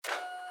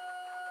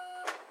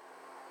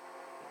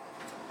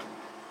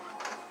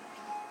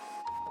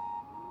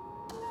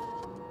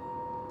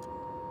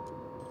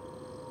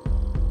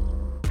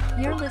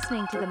You're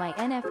listening to the My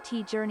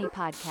NFT Journey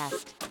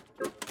podcast.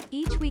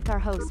 Each week our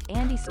host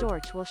Andy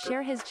Storch will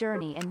share his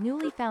journey and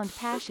newly found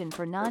passion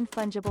for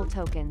non-fungible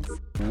tokens.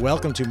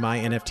 Welcome to My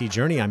NFT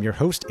Journey. I'm your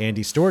host,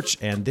 Andy Storch,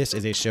 and this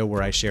is a show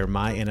where I share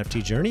my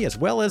NFT journey as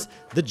well as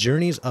the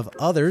journeys of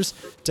others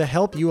to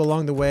help you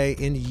along the way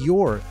in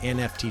your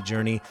NFT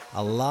journey.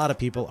 A lot of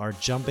people are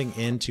jumping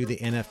into the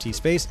NFT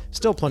space.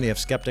 Still plenty of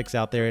skeptics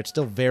out there. It's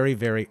still very,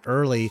 very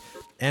early,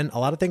 and a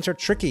lot of things are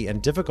tricky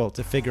and difficult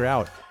to figure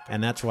out.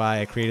 And that's why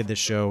I created this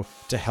show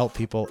to help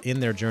people in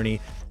their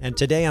journey. And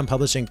today I'm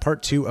publishing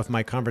part 2 of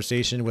my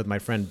conversation with my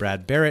friend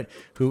Brad Barrett,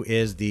 who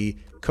is the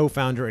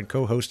co-founder and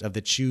co-host of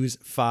the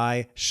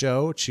ChooseFI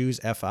show,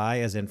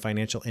 ChooseFI as in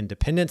financial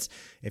independence.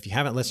 If you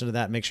haven't listened to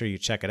that, make sure you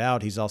check it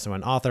out. He's also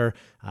an author,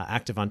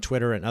 active on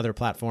Twitter and other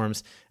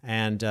platforms,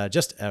 and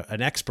just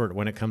an expert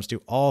when it comes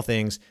to all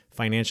things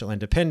financial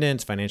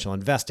independence, financial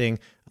investing,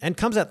 and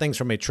comes at things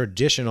from a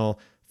traditional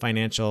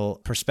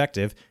financial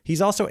perspective.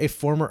 He's also a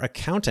former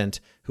accountant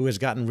who has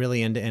gotten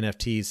really into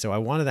NFTs. So I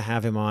wanted to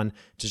have him on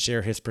to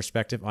share his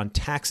perspective on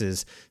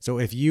taxes. So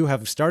if you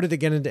have started to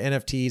get into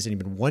NFTs and you've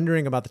been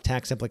wondering about the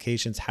tax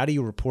implications, how do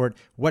you report?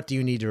 What do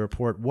you need to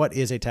report? What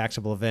is a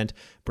taxable event?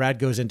 Brad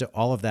goes into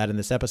all of that in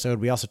this episode.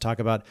 We also talk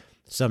about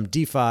some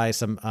DeFi,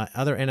 some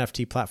other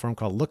NFT platform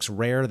called Looks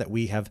Rare that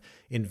we have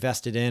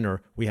invested in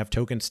or we have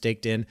tokens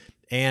staked in.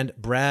 And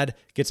Brad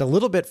gets a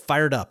little bit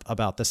fired up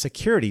about the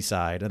security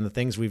side and the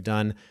things we've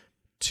done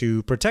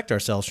to protect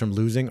ourselves from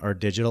losing our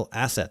digital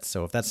assets.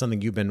 So if that's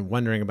something you've been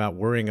wondering about,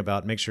 worrying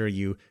about, make sure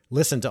you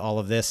listen to all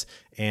of this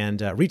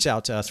and reach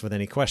out to us with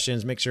any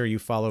questions. Make sure you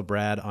follow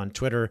Brad on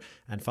Twitter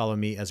and follow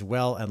me as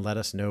well and let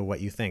us know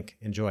what you think.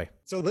 Enjoy.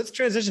 So let's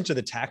transition to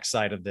the tax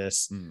side of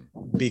this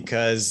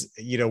because,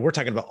 we're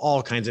talking about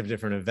all kinds of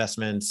different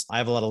investments. I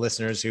have a lot of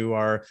listeners who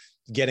are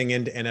getting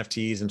into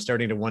NFTs and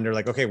starting to wonder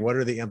okay, what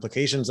are the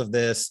implications of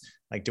this?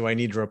 Do I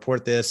need to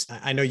report this?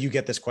 I know you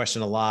get this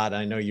question a lot.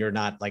 I know you're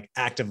not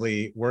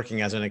actively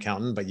working as an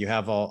accountant, but you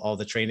have all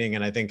the training.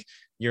 And I think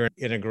you're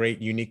in a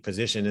great, unique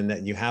position in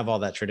that you have all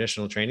that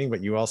traditional training,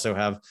 but you also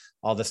have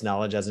all this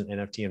knowledge as an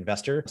NFT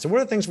investor. So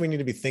what are the things we need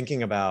to be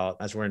thinking about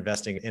as we're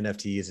investing in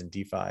NFTs and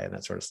DeFi and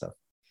that sort of stuff?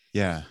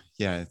 Yeah.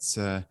 It's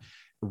a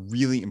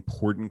really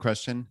important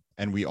question.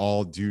 And we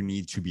all do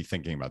need to be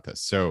thinking about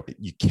this. So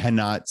you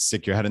cannot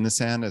stick your head in the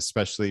sand,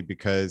 especially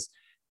because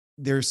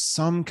there's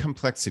some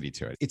complexity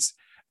to it. It's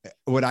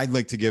what I'd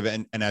like to give.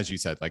 And as you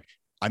said,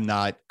 I'm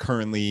not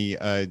currently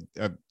a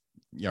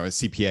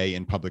CPA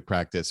in public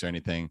practice or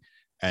anything.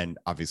 And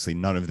obviously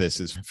none of this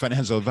is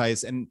financial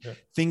advice and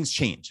things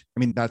change.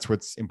 I mean, that's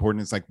what's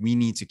important. It's we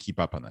need to keep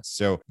up on this.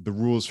 So the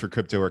rules for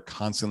crypto are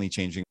constantly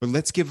changing, but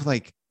let's give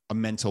a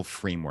mental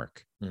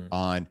framework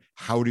on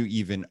how to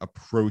even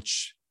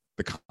approach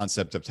the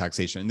concept of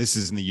taxation. And this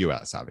is in the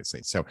US,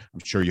 obviously. So I'm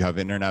sure you have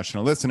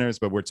international listeners,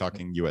 but we're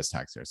talking US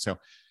taxpayers. So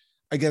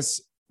I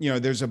guess,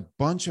 there's a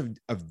bunch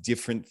of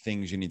different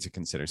things you need to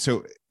consider.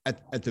 So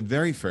at the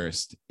very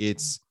first,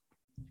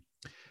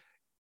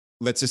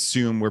 let's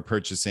assume we're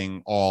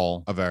purchasing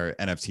all of our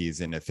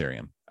NFTs in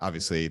Ethereum.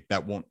 Obviously,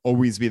 that won't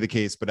always be the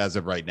case, but as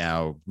of right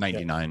now,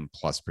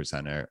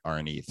 99+% are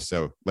in ETH.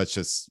 So let's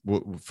just,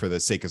 for the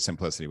sake of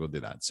simplicity, we'll do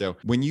that. So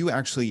when you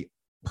actually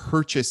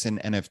purchase an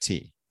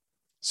NFT,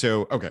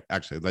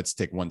 actually, let's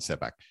take one step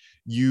back.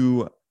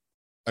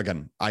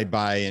 I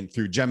buy in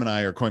through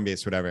Gemini or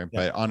Coinbase, whatever,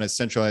 but on a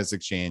centralized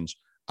exchange,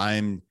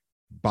 I'm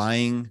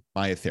buying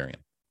my Ethereum.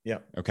 Yeah.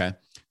 Okay.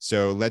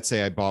 So let's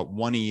say I bought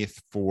one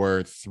ETH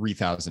for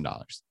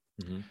 $3,000.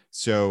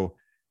 So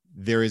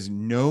there is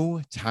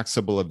no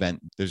taxable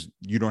event.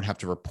 You don't have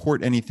to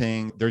report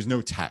anything. There's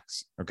no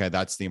tax. Okay.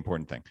 That's the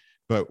important thing.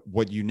 But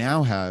what you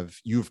now have,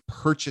 you've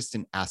purchased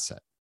an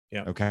asset.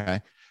 Yeah. Okay.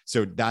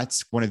 So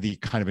that's one of the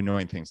kind of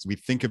annoying things. We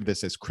think of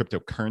this as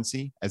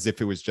cryptocurrency, as if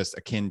it was just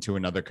akin to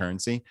another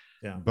currency.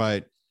 Yeah.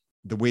 But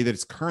the way that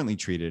it's currently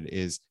treated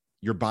is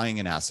you're buying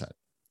an asset.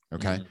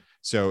 Okay.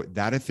 So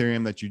that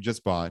Ethereum that you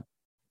just bought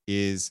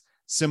is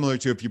similar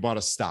to if you bought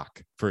a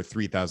stock for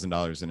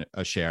 $3,000 in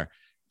a share.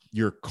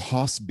 Your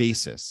cost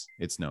basis,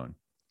 it's known.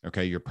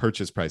 Okay. Your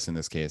purchase price in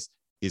this case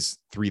is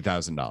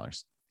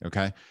 $3,000.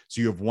 Okay.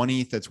 So you have one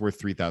ETH that's worth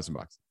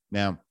 $3,000.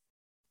 Now,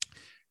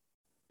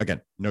 again,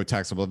 no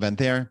taxable event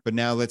there. But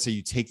now let's say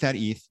you take that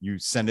ETH, you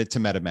send it to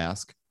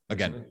MetaMask.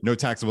 Again, no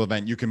taxable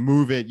event. You can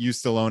move it. You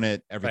still own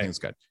it. Everything's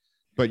good.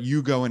 But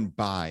you go and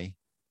buy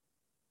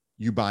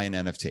an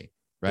NFT,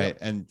 right? Yep.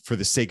 And for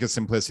the sake of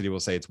simplicity, we'll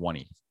say it's one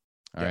ETH.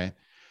 All right.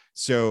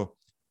 So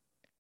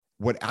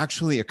what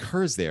actually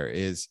occurs there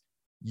is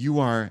you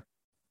are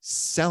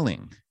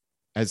selling,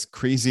 as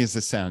crazy as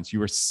this sounds,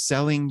 you are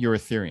selling your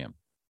Ethereum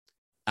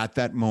at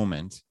that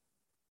moment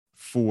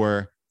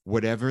for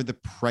whatever the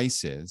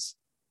price is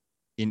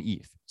in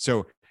ETH.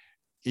 So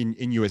in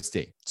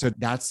USD. So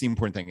that's the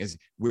important thing is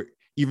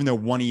even though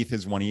one ETH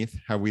is one ETH,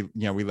 how we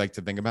like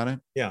to think about it.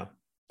 Yeah.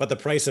 But the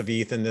price of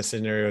ETH in this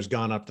scenario has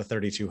gone up to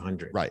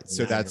 3,200. Right.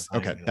 So that's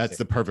okay. That's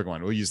the perfect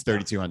one. We'll use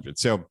 3,200.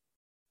 So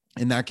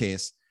in that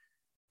case,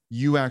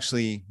 you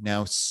actually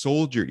now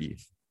sold your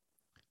ETH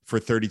for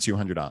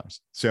 $3,200.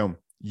 So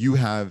you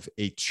have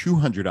a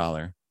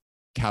 $200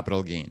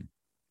 capital gain.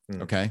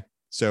 Okay.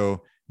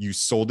 So you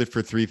sold it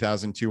for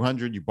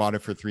 3,200, you bought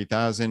it for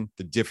 3,000.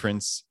 The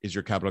difference is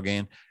your capital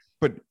gain.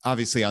 But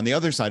obviously on the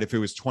other side, if it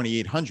was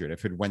 2,800,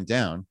 if it went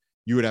down,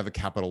 you would have a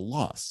capital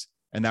loss,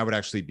 and that would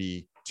actually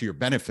be to your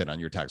benefit on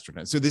your tax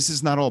return. So this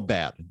is not all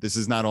bad. This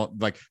is not all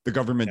like the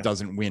government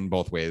doesn't win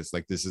both ways.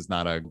 Like this is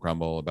not a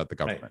grumble about the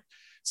government. Right.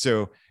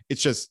 So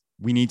it's just,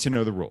 we need to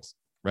know the rules,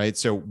 right?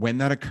 So when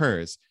that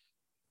occurs,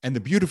 and the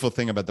beautiful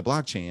thing about the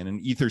blockchain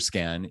and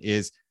Etherscan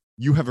is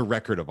you have a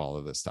record of all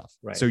of this stuff.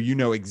 Right. So you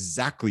know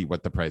exactly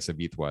what the price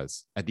of ETH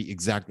was at the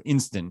exact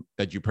instant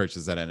that you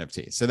purchased that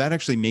NFT. So that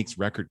actually makes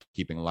record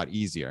keeping a lot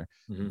easier.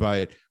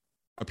 But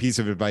a piece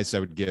of advice I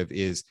would give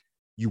is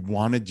you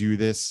want to do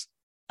this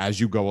as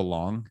you go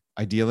along,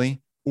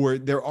 ideally. Or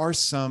there are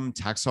some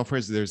tax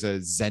softwares. There's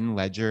a Zen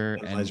Ledger,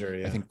 I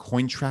think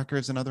Coin Tracker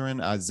is another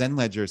one. Zen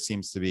Ledger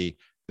seems to be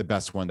the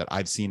best one that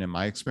I've seen in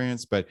my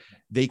experience, but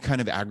they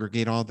kind of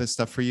aggregate all this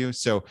stuff for you.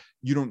 So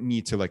you don't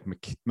need to like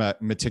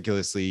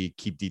meticulously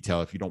keep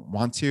detail if you don't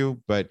want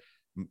to, but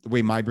the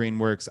way my brain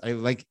works, I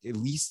like at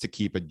least to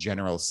keep a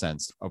general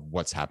sense of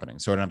what's happening.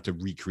 So I don't have to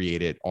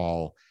recreate it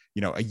all,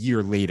 a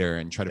year later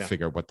and try to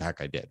figure out what the heck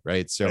I did.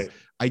 Right. So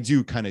I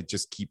do kind of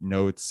just keep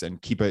notes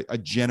and keep a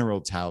general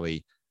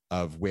tally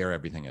of where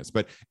everything is.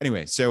 But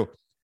anyway, so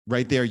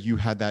right there, you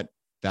had that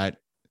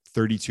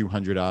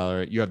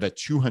 $3,200, you have that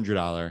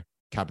 $200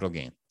 capital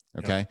gain.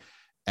 Okay.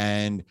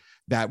 And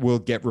that will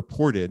get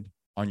reported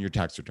on your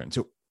tax return.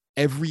 So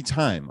every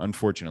time,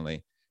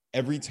 unfortunately,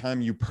 every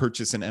time you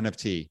purchase an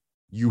NFT,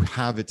 you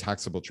have a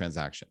taxable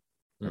transaction.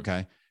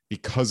 Okay.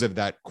 Because of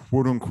that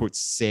quote unquote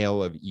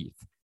sale of ETH,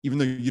 even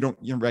though you don't,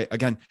 right.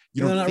 Again,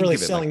 you don't not think really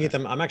of it selling like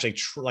ETH. I'm actually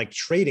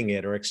trading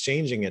it or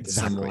exchanging it to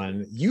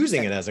someone,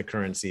 using it as a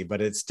currency,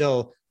 but it's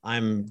still,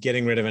 I'm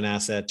getting rid of an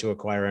asset to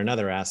acquire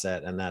another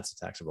asset. And that's a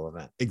taxable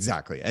event.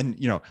 Exactly. And,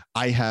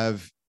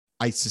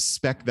 I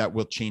suspect that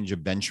will change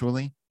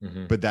eventually,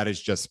 but that is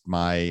just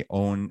my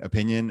own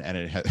opinion. And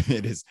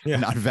it is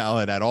not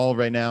valid at all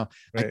right now.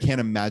 Right. I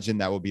can't imagine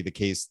that will be the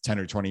case 10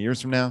 or 20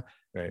 years from now,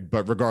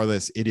 but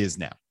regardless, it is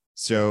now.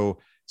 So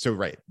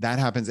right, that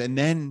happens. And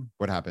then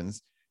what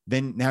happens?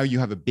 Then now you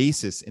have a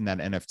basis in that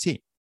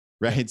NFT,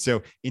 right?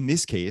 So in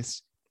this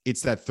case,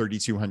 it's that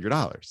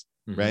 $3,200,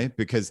 right?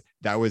 Because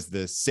that was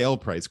the sale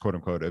price, quote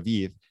unquote, of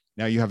ETH.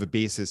 Now you have a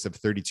basis of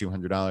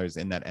 $3,200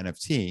 in that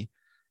NFT.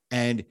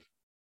 And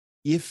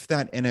if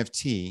that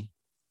NFT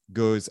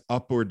goes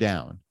up or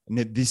down, and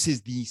this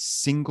is the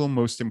single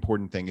most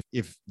important thing.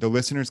 If the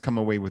listeners come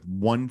away with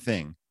one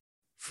thing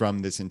from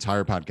this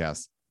entire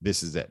podcast,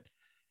 this is it.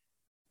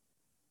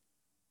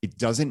 It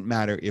doesn't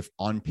matter if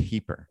on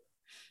paper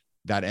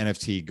that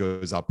NFT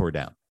goes up or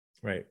down.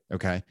 Right.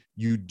 Okay.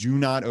 You do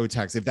not owe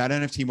tax. If that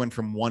NFT went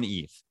from 1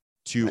 ETH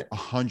to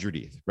 100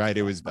 ETH, right?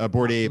 It was a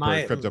Bored Ape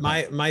or crypto.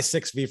 My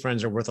 6 V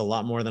friends are worth a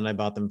lot more than I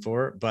bought them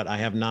for, but I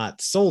have not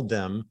sold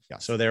them.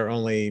 Yes. So they're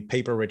only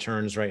paper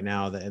returns right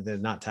now. They're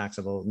not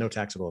taxable, no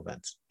taxable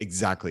events.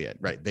 Exactly it.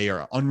 Right. They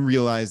are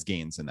unrealized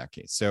gains in that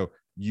case. So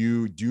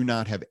you do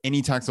not have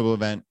any taxable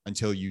event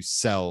until you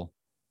sell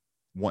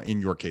one,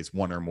 in your case,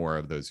 one or more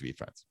of those V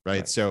friends.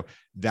 Right. So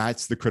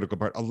that's the critical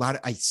part.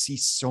 I see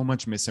so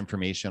much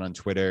misinformation on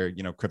Twitter,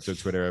 crypto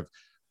Twitter of,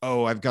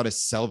 oh, I've got to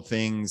sell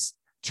things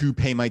to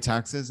pay my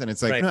taxes. And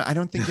it's like, no, I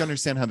don't think you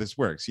understand how this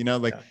works.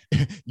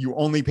 You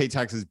only pay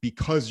taxes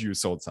because you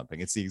sold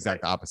something. It's the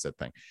exact opposite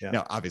thing. Yeah.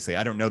 Now, obviously,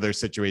 I don't know their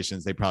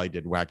situations. They probably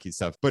did wacky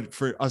stuff. But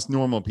for us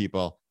normal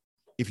people,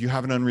 if you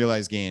have an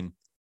unrealized gain,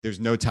 there's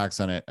no tax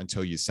on it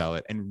until you sell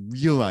it and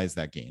realize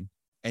that gain.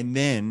 And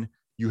then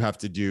you have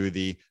to do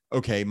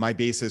okay, my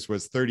basis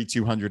was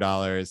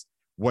 $3,200.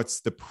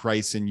 What's the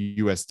price in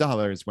US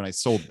dollars when I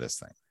sold this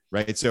thing?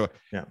 Right. So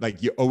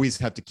you always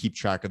have to keep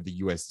track of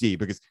the USD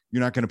because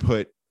you're not going to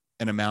put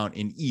an amount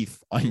in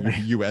ETH on your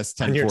US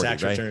 1040, on your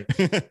tax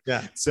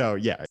return. So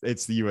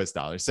it's the US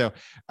dollar. So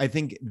I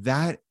think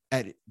that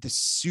at the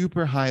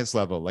super highest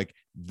level,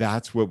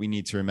 that's what we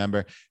need to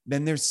remember.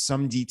 Then there's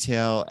some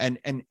detail. And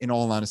in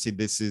all honesty,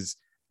 this is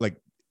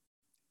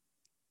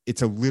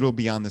it's a little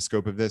beyond the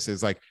scope of this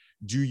is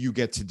do you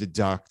get to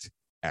deduct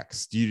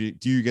X? Do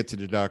you get to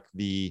deduct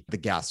the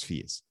gas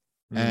fees?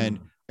 And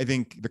I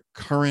think the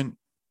current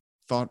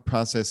thought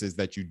process is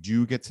that you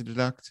do get to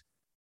deduct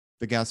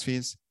the gas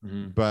fees.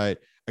 But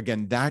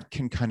again, that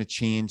can kind of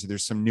change.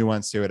 There's some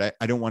nuance to it.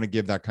 I don't want to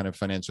give that kind of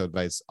financial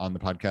advice on the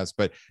podcast,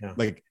 but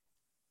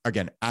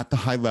again, at the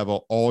high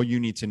level, all you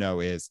need to know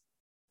is,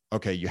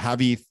 okay, you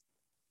have ETH,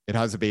 it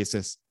has a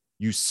basis,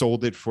 you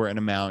sold it for an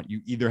amount,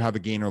 you either have a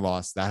gain or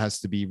loss that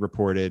has to be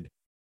reported.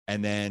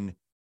 And then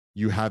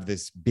you have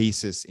this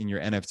basis in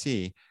your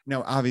NFT.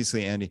 Now,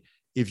 obviously, Andy,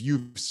 if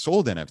you've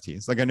sold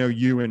NFTs, I know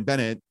you and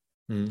Bennett,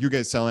 you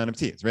guys sell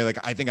NFTs, right?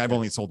 I think I've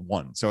only sold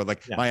one. So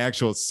my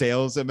actual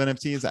sales of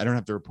NFTs, I don't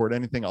have to report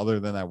anything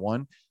other than that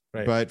one.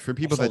 Right. But for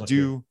people that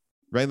do,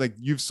 right?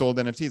 You've sold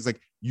NFTs,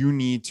 you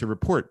need to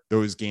report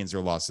those gains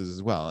or losses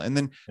as well. And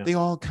then they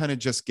all kind of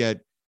just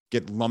get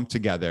lumped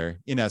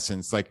together in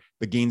essence,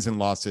 the gains and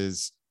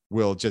losses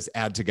will just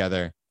add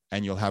together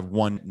and you'll have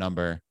one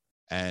number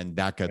and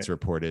that gets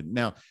reported.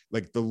 Now,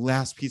 like the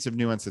last piece of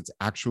nuance that's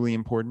actually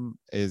important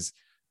is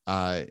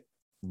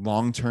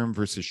long-term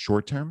versus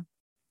short-term.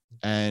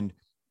 And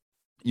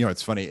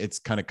it's funny. It's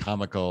kind of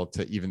comical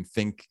to even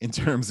think in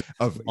terms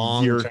of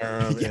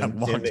long-term in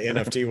the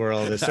NFT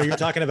world. So you're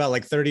talking about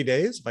like 30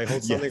 days if I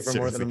hold something for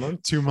more than a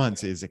month? 2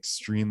 months is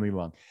extremely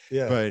long.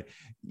 Yeah. But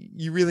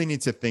you really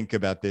need to think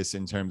about this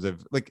in terms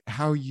of like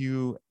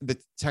the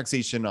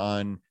taxation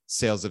on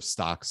sales of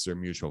stocks or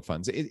mutual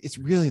funds. It's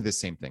really the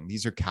same thing.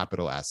 These are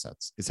capital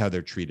assets is how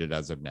they're treated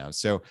as of now.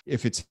 So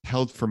if it's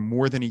held for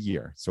more than a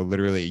year, so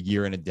literally a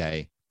year and a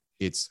day,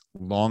 it's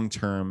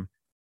long-term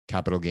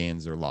capital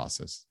gains or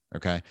losses.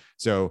 Okay.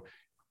 So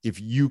if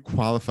you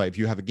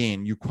have a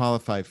gain, you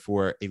qualify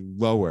for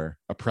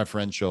a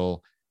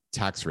preferential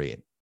tax rate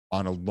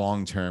on a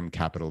long-term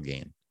capital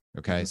gain.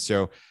 Okay.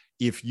 So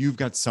if you've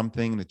got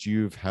something that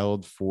you've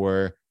held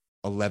for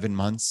 11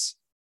 months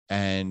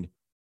and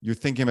you're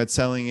thinking about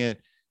selling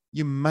it,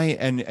 you might,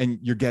 and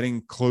you're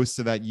getting close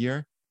to that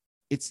year,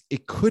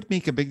 it could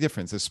make a big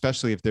difference,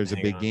 especially if there's a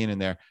big gain in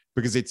there,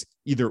 because it's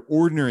either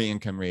ordinary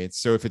income rates.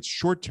 So if it's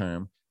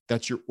short-term,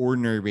 that's your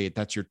ordinary rate.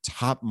 That's your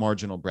top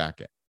marginal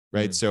bracket,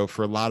 right? So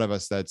for a lot of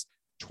us, that's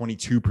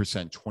 22%,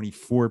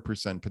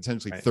 24%,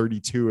 potentially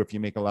 32% if you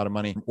make a lot of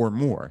money or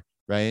more,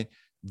 right?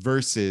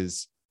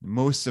 Versus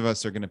most of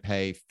us are going to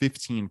pay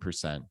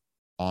 15%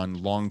 on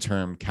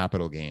long-term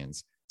capital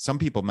gains. Some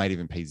people might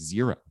even pay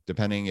 0,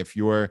 depending if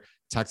your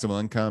taxable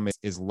income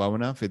is low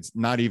enough. It's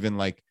not even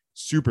like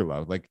super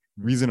low, like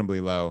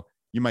reasonably low.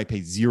 You might pay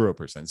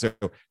 0%. So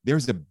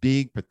there's a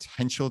big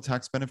potential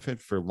tax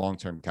benefit for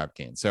long-term cap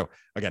gains. So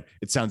again,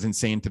 it sounds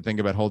insane to think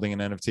about holding an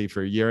NFT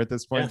for a year at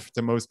this point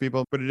to most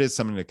people, but it is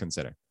something to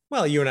consider.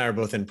 Well, you and I are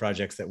both in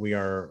projects that we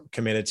are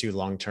committed to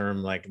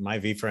long-term. Like my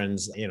V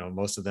friends,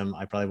 most of them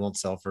I probably won't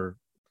sell for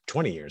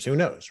 20 years. Who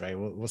knows, right?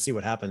 We'll see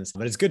what happens.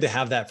 But it's good to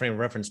have that frame of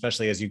reference,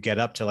 especially as you get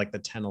up to like the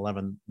 10,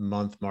 11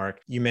 month mark.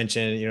 You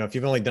mentioned, if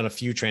you've only done a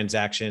few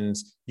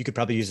transactions, you could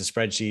probably use a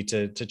spreadsheet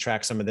to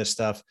track some of this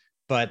stuff.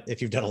 But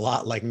if you've done a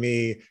lot like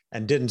me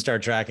and didn't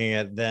start tracking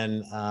it,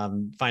 then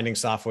finding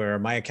software,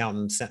 my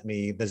accountant sent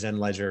me the Zen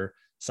Ledger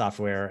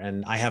software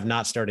and I have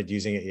not started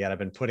using it yet. I've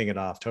been putting it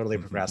off, totally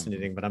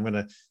procrastinating, but I'm going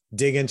to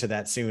dig into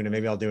that soon. And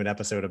maybe I'll do an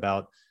episode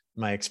about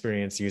my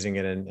experience using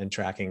it and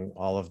tracking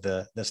all of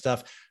the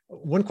stuff.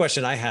 One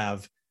question I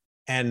have,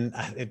 and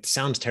it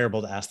sounds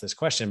terrible to ask this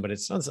question, but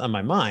it's on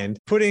my mind,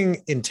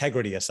 putting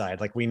integrity aside,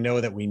 like we know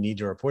that we need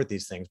to report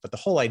these things, but the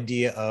whole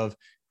idea of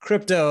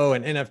crypto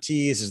and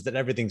NFTs is that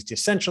everything's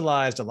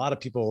decentralized. A lot of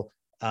people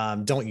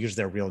don't use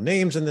their real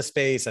names in the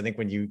space. I think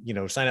when you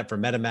sign up for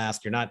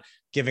MetaMask, you're not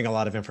giving a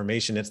lot of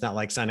information. It's not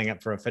like signing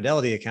up for a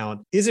Fidelity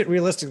account. Is it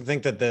realistic to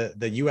think that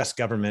the US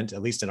government,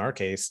 at least in our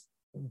case,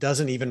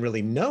 doesn't even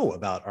really know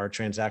about our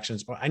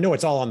transactions? I know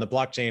it's all on the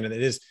blockchain, and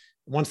it is,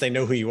 once they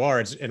know who you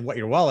are and what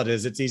your wallet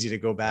is, it's easy to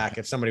go back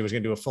if somebody was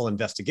going to do a full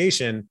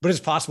investigation. But it's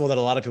possible that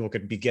a lot of people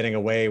could be getting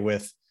away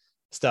with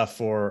stuff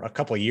for a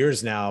couple of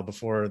years now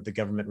before the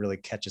government really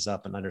catches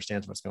up and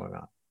understands what's going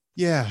on.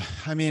 Yeah.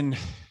 I mean,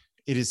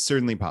 it is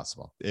certainly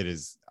possible. It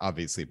is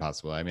obviously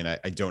possible. I mean, I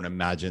don't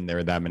imagine there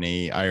are that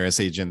many IRS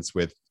agents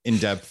with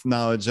in-depth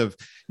knowledge of,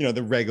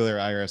 the regular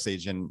IRS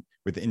agent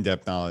with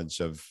in-depth knowledge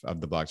of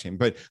the blockchain.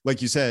 But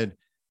like you said,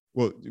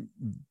 well,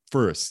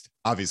 first,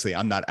 obviously,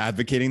 I'm not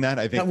advocating that.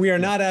 I think we are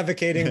not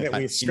advocating that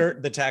we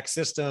skirt the tax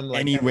system, like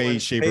any way,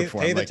 shape, or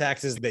form. Pay the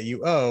taxes that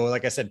you owe.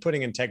 Like I said,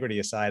 putting integrity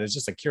aside is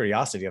just a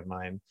curiosity of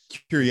mine.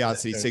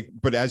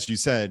 But as you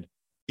said,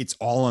 it's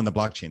all on the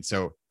blockchain.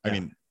 So I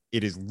mean,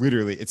 it is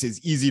literally, it's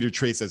as easy to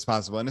trace as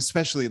possible. And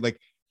especially like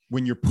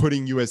when you're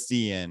putting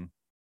USD in,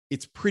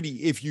 it's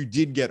pretty, if you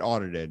did get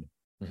audited,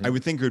 I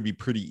would think it would be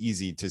pretty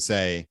easy to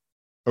say,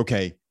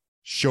 okay,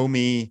 show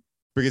me.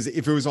 Because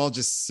if it was all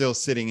just still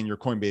sitting in your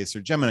Coinbase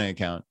or Gemini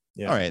account,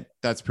 all right,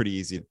 that's pretty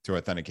easy to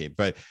authenticate.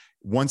 But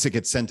once it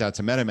gets sent out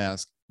to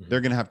MetaMask,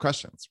 they're going to have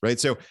questions, right?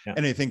 So,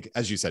 and I think,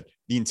 as you said,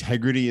 the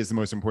integrity is the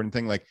most important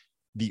thing. Like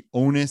the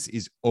onus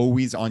is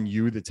always on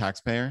you, the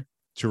taxpayer,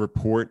 to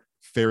report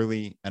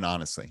fairly and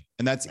honestly.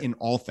 And that's in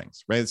all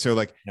things, right? So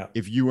like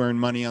if you earn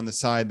money on the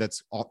side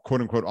that's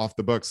quote unquote off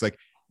the books, like,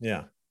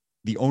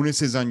 the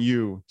onus is on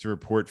you to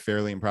report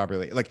fairly and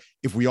properly. Like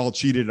if we all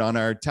cheated on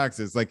our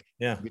taxes, like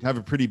we'd have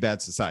a pretty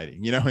bad society,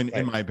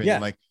 in my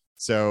opinion. Like,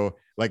 so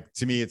like,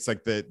 to me, it's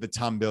like the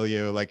Tom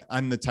Bilyeu, like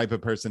I'm the type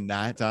of person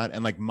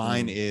and like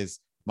mine is,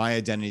 my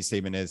identity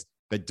statement is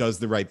that does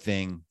the right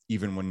thing,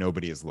 even when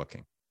nobody is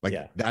looking.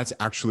 Like that's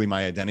actually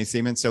my identity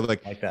statement. So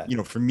like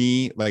that. For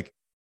me, like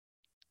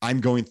I'm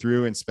going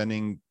through and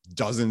spending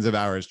dozens of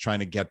hours trying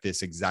to get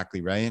this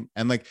exactly right.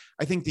 And like,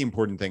 I think the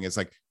important thing is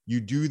like, you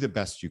do the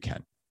best you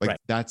can. Like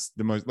that's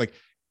the most, like,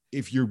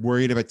 if you're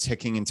worried about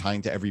ticking and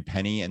tying to every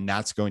penny and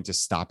that's going to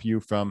stop you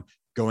from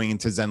going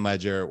into Zen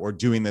Ledger or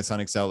doing this on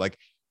Excel, like,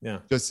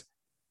 just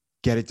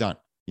get it done,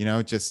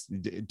 just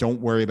don't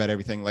worry about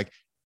everything. Like,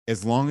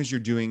 as long as you're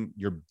doing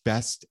your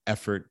best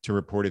effort to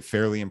report it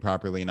fairly and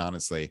properly and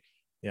honestly,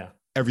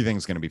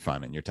 everything's going to be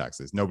fine in your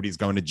taxes. Nobody's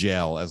going to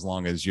jail as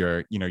long as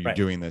you're, you're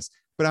doing this.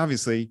 but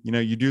obviously,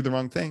 you do the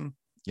wrong thing,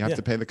 you have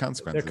to pay the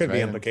consequences. There could right?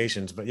 be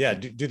implications, but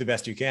do the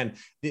best you can.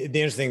 The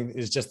interesting thing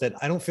is just that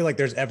I don't feel like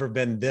there's ever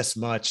been this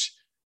much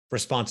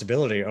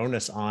responsibility or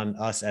onus on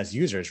us as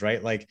users,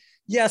 right? Like,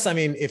 yes, I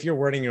mean, if you're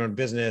running your own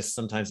business,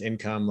 sometimes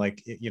income,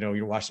 like,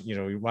 you're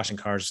washing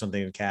cars or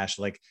something in cash,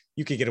 like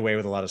you could get away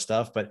with a lot of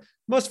stuff, but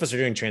most of us are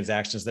doing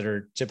transactions that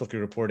are typically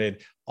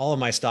reported. All of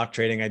my stock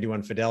trading I do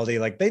on Fidelity,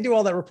 like they do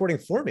all that reporting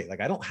for me.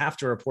 Like I don't have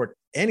to report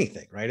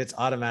anything, right? It's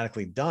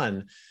automatically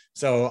done.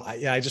 So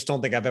I just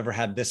don't think I've ever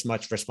had this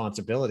much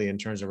responsibility in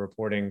terms of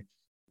reporting,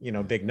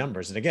 big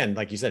numbers. And again,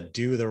 like you said,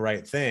 do the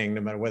right thing,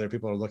 no matter whether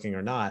people are looking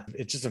or not.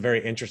 It's just a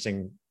very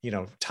interesting,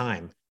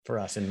 time for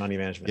us in money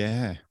management.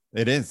 Yeah,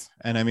 it is.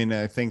 And I mean,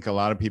 I think a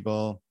lot of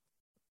people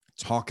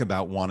talk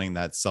about wanting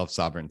that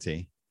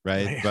self-sovereignty,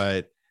 right?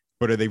 But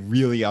are they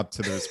really up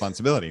to the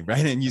responsibility,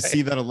 right? And you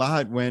see that a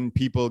lot when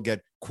people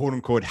get quote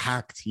unquote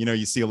hacked.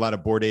 You see a lot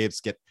of Bored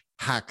Apes get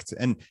hacked,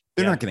 and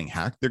they're not getting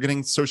hacked. They're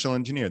getting social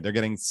engineered. They're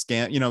getting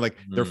scammed,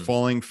 they're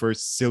falling for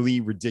silly,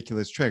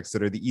 ridiculous tricks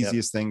that are the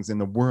easiest things in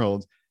the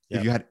world.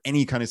 If you had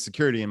any kind of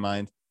security in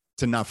mind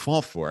to not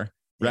fall for,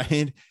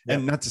 right?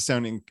 And not to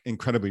sound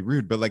incredibly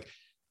rude, but like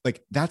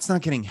that's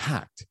not getting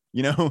hacked,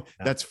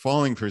 that's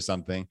falling for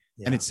something.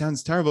 And it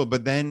sounds terrible,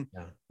 but then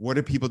what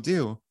do people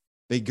do?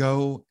 They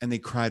go and they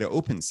cry to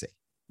OpenSea,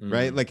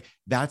 right? Like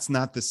that's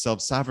not the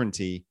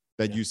self-sovereignty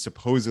that you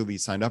supposedly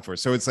signed up for.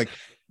 So it's like,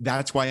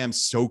 that's why I'm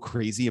so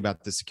crazy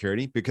about the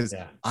security, because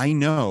I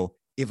know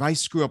if I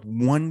screw up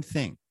one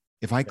thing,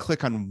 if I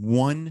click on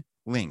one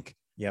link,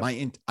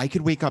 I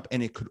could wake up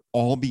and it could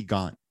all be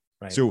gone.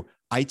 Right. So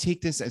I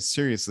take this as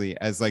seriously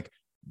as like,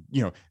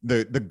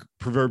 the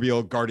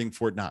proverbial guarding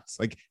Fort Knox.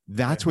 Like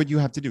that's what you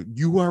have to do.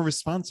 You are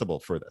responsible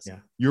for this.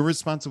 You're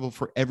responsible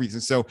for everything.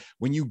 So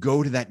when you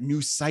go to that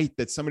new site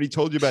that somebody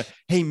told you about,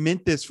 hey,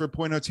 mint this for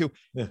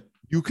 0.02,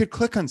 you could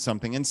click on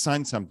something and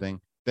sign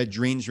something that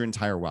drains your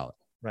entire wallet.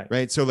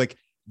 Right. So like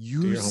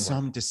use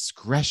some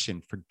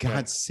discretion for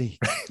God's sake,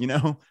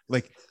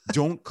 like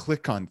don't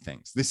click on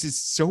things. This is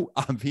so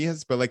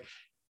obvious, but like,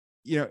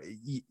 you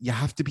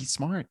have to be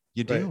smart.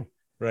 You do.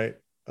 Right.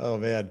 Oh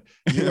man,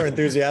 you were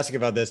enthusiastic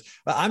about this,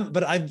 but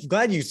I'm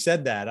glad you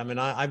said that. I mean,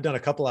 I've done a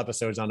couple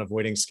episodes on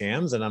avoiding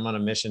scams, and I'm on a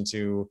mission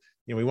to,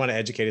 we want to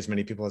educate as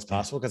many people as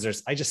possible,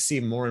 because I just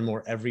see more and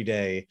more every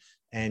day,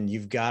 and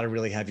you've got to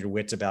really have your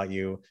wits about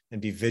you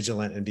and be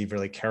vigilant and be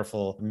really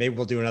careful. Maybe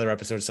we'll do another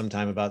episode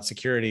sometime about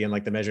security and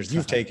like the measures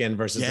you've taken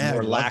versus the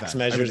more lax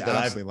measures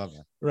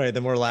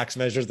the more lax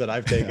measures that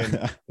I've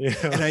taken.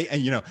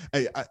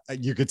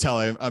 And you could tell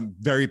I'm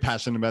very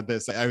passionate about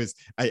this. I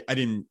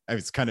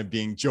was kind of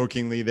being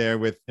jokingly there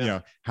with,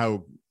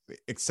 how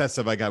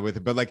excessive I got with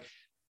it,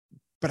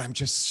 but I'm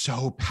just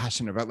so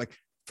passionate about, like,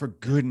 for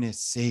goodness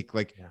sake,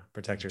 like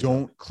protect yourself.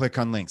 Don't click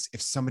on links.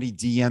 If somebody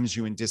DMs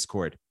you in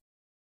Discord,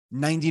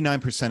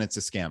 99% it's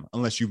a scam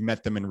unless you've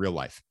met them in real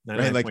life,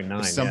 right?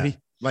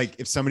 Like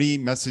if somebody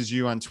messages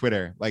you on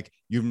Twitter, like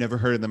you've never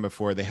heard of them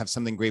before, they have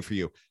something great for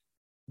you.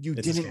 You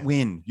didn't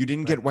win. You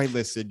didn't get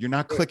whitelisted. You're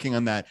not clicking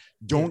on that.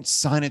 Don't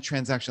sign a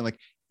transaction. Like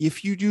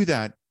if you do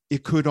that,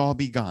 it could all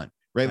be gone,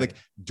 right? Like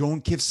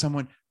don't give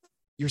someone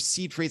your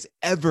seed phrase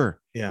ever,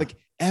 like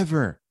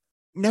ever,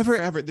 never,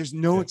 ever. There's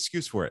no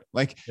excuse for it.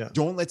 Like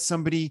don't let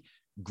somebody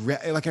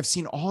like I've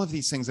seen all of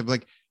these things of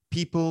like,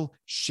 people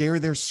share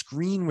their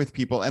screen with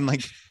people and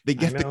like they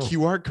get the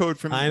QR code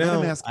from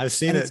MetaMask. I've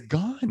seen and it. It's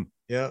gone.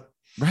 Yeah.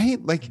 Right.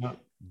 Like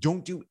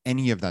don't do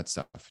any of that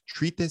stuff.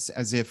 Treat this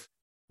as if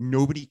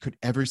nobody could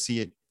ever see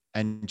it.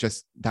 And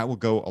just that will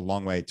go a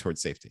long way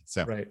towards safety.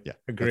 So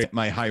agree. That's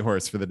my high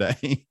horse for the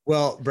day.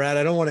 Well, Brad,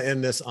 I don't want to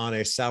end this on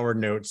a sour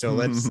note. So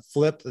let's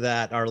flip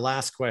that. Our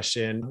last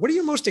question. What are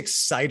you most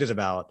excited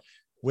about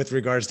with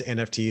regards to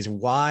NFTs?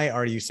 Why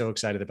are you so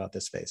excited about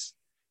this space?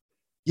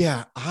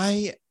 Yeah,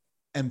 I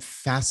am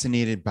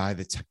fascinated by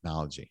the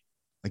technology.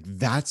 Like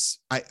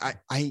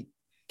I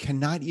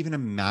cannot even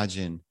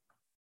imagine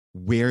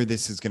where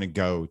this is going to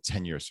go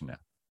 10 years from now,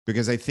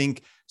 because I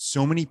think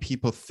so many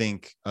people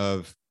think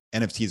of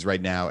NFTs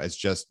right now as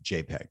just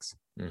JPEGs,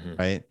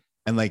 right?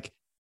 And like,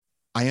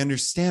 I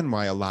understand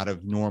why a lot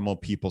of normal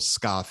people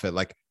scoff at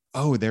like,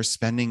 oh, they're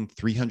spending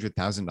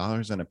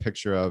 $300,000 on a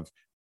picture of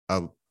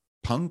a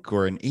punk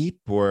or an ape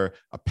or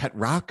a pet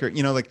rock, or,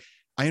 like,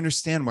 I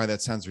understand why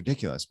that sounds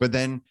ridiculous. But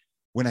then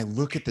when I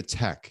look at the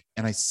tech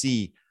and I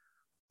see,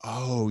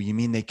 oh, you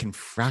mean they can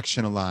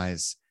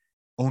fractionalize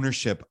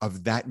ownership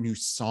of that new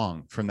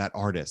song from that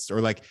artist,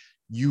 or like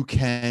you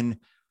can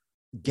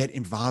get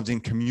involved in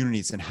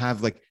communities and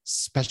have like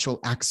special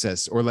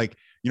access, or like,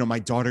 my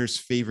daughter's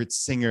favorite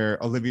singer,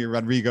 Olivia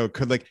Rodrigo,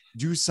 could like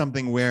do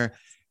something where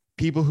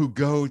people who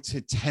go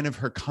to 10 of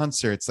her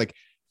concerts, like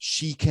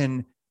she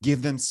can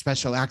give them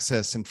special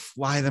access and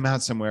fly them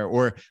out somewhere.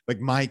 Or like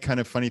my kind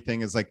of funny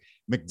thing is like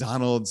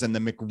McDonald's and the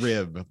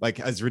McRib,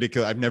 like as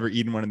ridiculous. I've never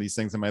eaten one of these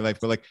things in my life,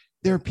 but like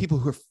there are people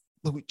who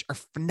are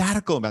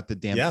fanatical about the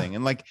damn thing.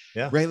 And like,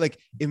 right. Like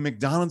if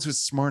McDonald's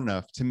was smart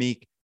enough to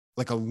make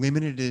like a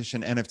limited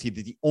edition NFT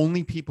that the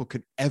only people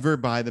could ever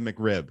buy the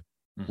McRib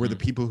were the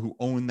people who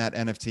own that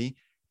NFT,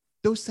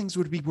 those things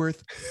would be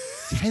worth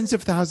tens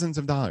of thousands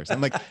of dollars.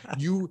 And like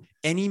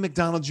any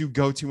McDonald's you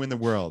go to in the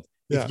world,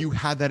 if you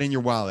had that in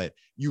your wallet,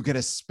 you get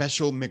a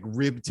special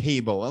McRib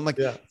table. And like,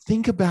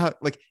 think about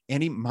like,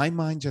 Andy, my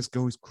mind just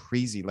goes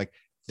crazy. Like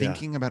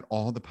thinking about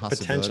all the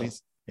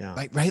possibilities.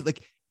 Like, right.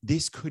 Like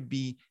this could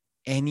be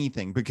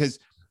anything, because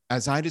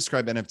as I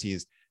describe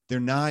NFTs, they're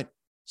not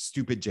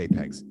stupid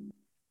JPEGs.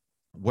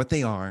 What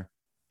they are,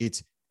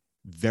 it's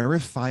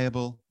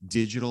verifiable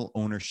digital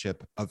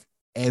ownership of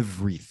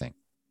everything.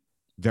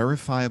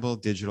 Verifiable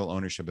digital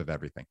ownership of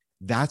everything.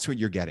 That's what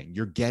you're getting.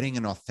 You're getting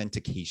an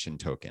authentication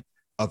token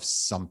of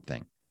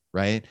something,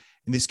 right?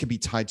 And this can be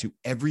tied to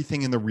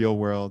everything in the real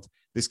world.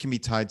 This can be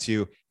tied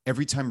to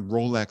every time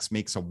Rolex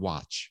makes a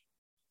watch.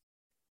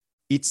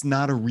 It's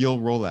not a real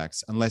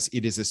Rolex unless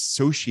it is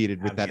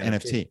associated with that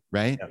NFT,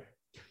 right? Yep.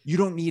 You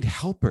don't need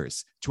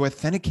helpers to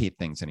authenticate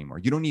things anymore.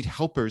 You don't need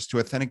helpers to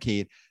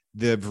authenticate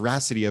the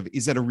veracity of,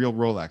 is that a real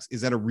Rolex?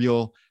 Is that a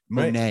real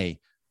Monet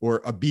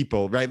or a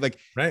Beeple, right? Like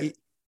it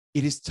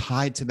is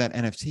tied to that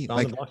NFT.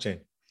 On the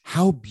blockchain.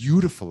 How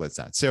beautiful is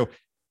that? So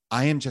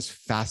I am just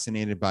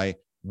fascinated by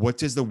what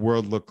does the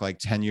world look like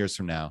 10 years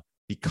from now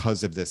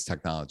because of this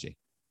technology.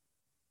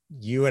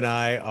 You and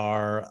I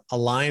are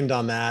aligned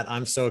on that.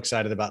 I'm so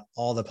excited about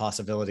all the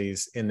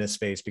possibilities in this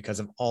space because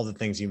of all the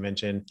things you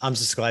mentioned. I'm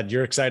just glad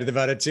you're excited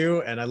about it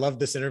too. And I love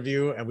this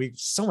interview, and we've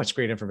so much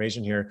great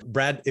information here.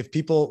 Brad, if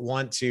people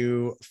want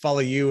to follow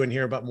you and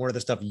hear about more of the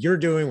stuff you're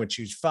doing with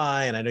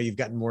ChooseFI, and I know you've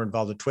gotten more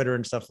involved with Twitter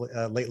and stuff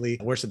lately,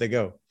 where should they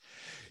go?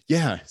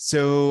 Yeah.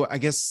 So I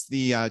guess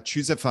the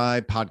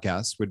ChooseFI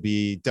podcast would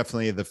be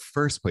definitely the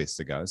first place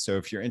to go. So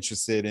if you're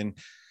interested in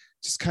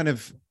just kind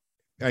of,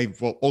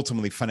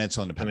 ultimately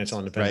financial independence,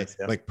 right?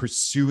 Yeah. Like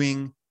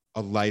pursuing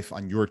a life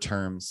on your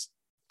terms,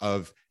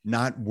 of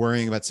not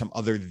worrying about some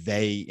other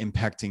they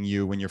impacting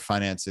you when your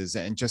finances,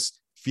 and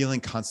just feeling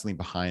constantly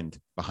behind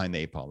the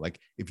eight ball. Like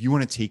if you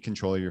want to take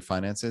control of your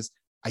finances,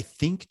 I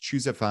think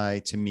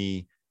ChooseFI to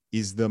me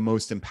is the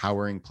most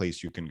empowering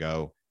place you can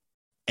go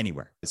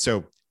anywhere.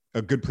 So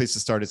a good place to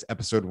start is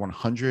episode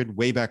 100,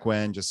 way back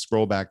when. Just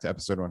scroll back to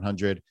episode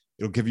 100.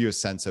 It'll give you a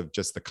sense of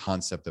just the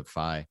concept of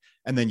FI.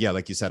 And then,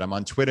 like you said, I'm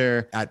on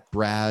Twitter at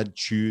Brad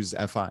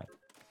ChooseFI.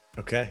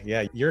 Okay.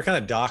 Yeah. You're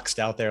kind of doxed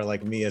out there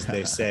like me, as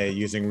they say,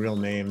 using real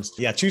names.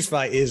 Yeah.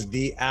 ChooseFI is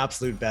the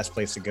absolute best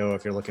place to go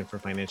if you're looking for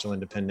financial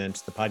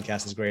independence. The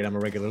podcast is great. I'm a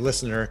regular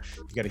listener.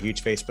 You've got a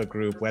huge Facebook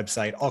group,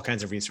 website, all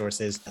kinds of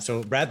resources.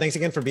 So Brad, thanks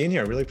again for being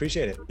here. I really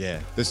appreciate it.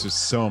 Yeah. This was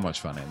so much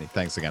fun, Andy.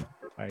 Thanks again.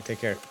 All right. Take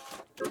care.